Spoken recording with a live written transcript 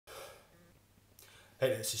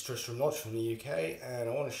Hey, this is Tristram Lodge from the UK, and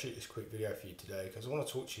I want to shoot this quick video for you today because I want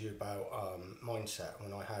to talk to you about mindset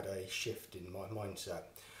when I had a shift in my mindset.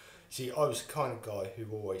 See, I was the kind of guy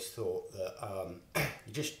who always thought that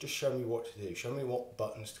you just show me what to do, show me what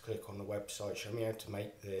buttons to click on the website, show me how to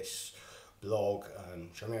make this blog,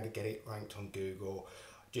 show me how to get it ranked on Google.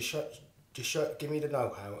 Give me the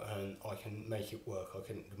know-how and I can make it work.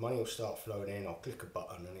 The money will start flowing in. I'll click a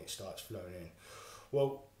button and it starts flowing in.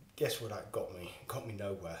 Well, guess what that got me? It got me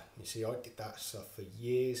nowhere. You see, I did that stuff for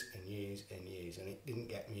years and years and years, and it didn't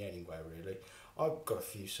get me anywhere really. I got a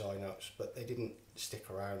few sign-ups, but they didn't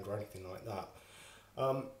stick around or anything like that.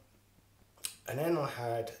 And then I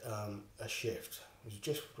had a shift. It was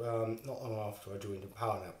just not long after I joined the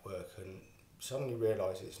Power Network, and suddenly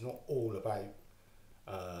realised it's not all about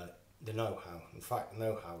the know-how. In fact, the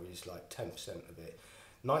know-how is like 10% of it.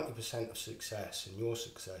 90% of success and your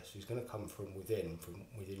success is going to come from within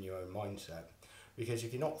your own mindset. Because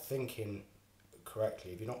if you're not thinking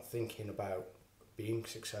correctly, if you're not thinking about being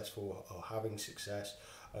successful or having success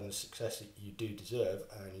and the success that you do deserve,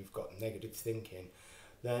 and you've got negative thinking,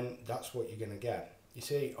 then that's what you're going to get. You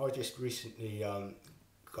see, I just recently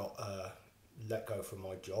got let go from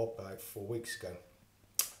my job about 4 weeks ago,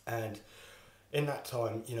 and in that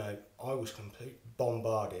time, you know, I was completely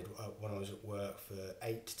bombarded when I was at work for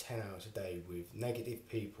 8 to 10 hours a day with negative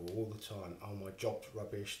people all the time. Oh, my job's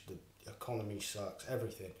rubbish, the economy sucks,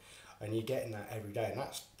 everything. And you're getting that every day, and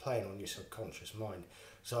that's playing on your subconscious mind.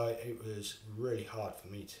 So it was really hard for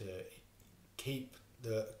me to keep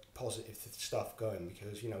the positive stuff going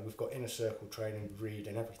because, you know, we've got inner circle training, read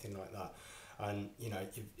and everything like that. And, you know,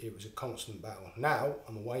 it was a constant battle. Now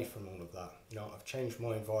I'm away from all of that. You know, I've changed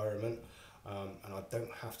my environment. And I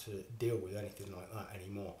don't have to deal with anything like that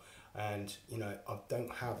anymore. And, you know, I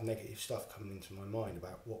don't have negative stuff coming into my mind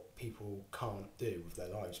about what people can't do with their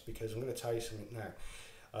lives, because I'm going to tell you something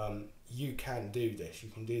now. You can do this. You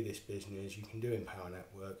can do this business. You can do Empower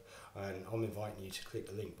Network. And I'm inviting you to click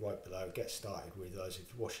the link right below. Get started with us. If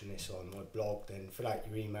you're watching this on my blog, then fill out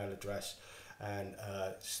your email address and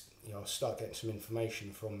you know, start getting some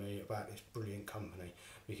information from me about this brilliant company,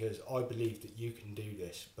 because I believe that you can do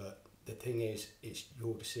this. But the thing is, it's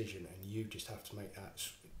your decision, and you just have to make that,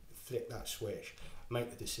 flip that switch, make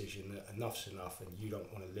the decision that enough's enough and you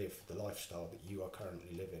don't want to live the lifestyle that you are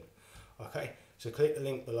currently living. Okay, so click the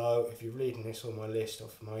link below. If you're reading this on my list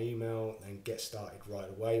off my email, then get started right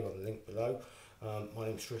away on the link below. My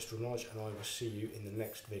name is Tristram Lodge, and I will see you in the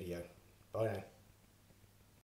next video. Bye now.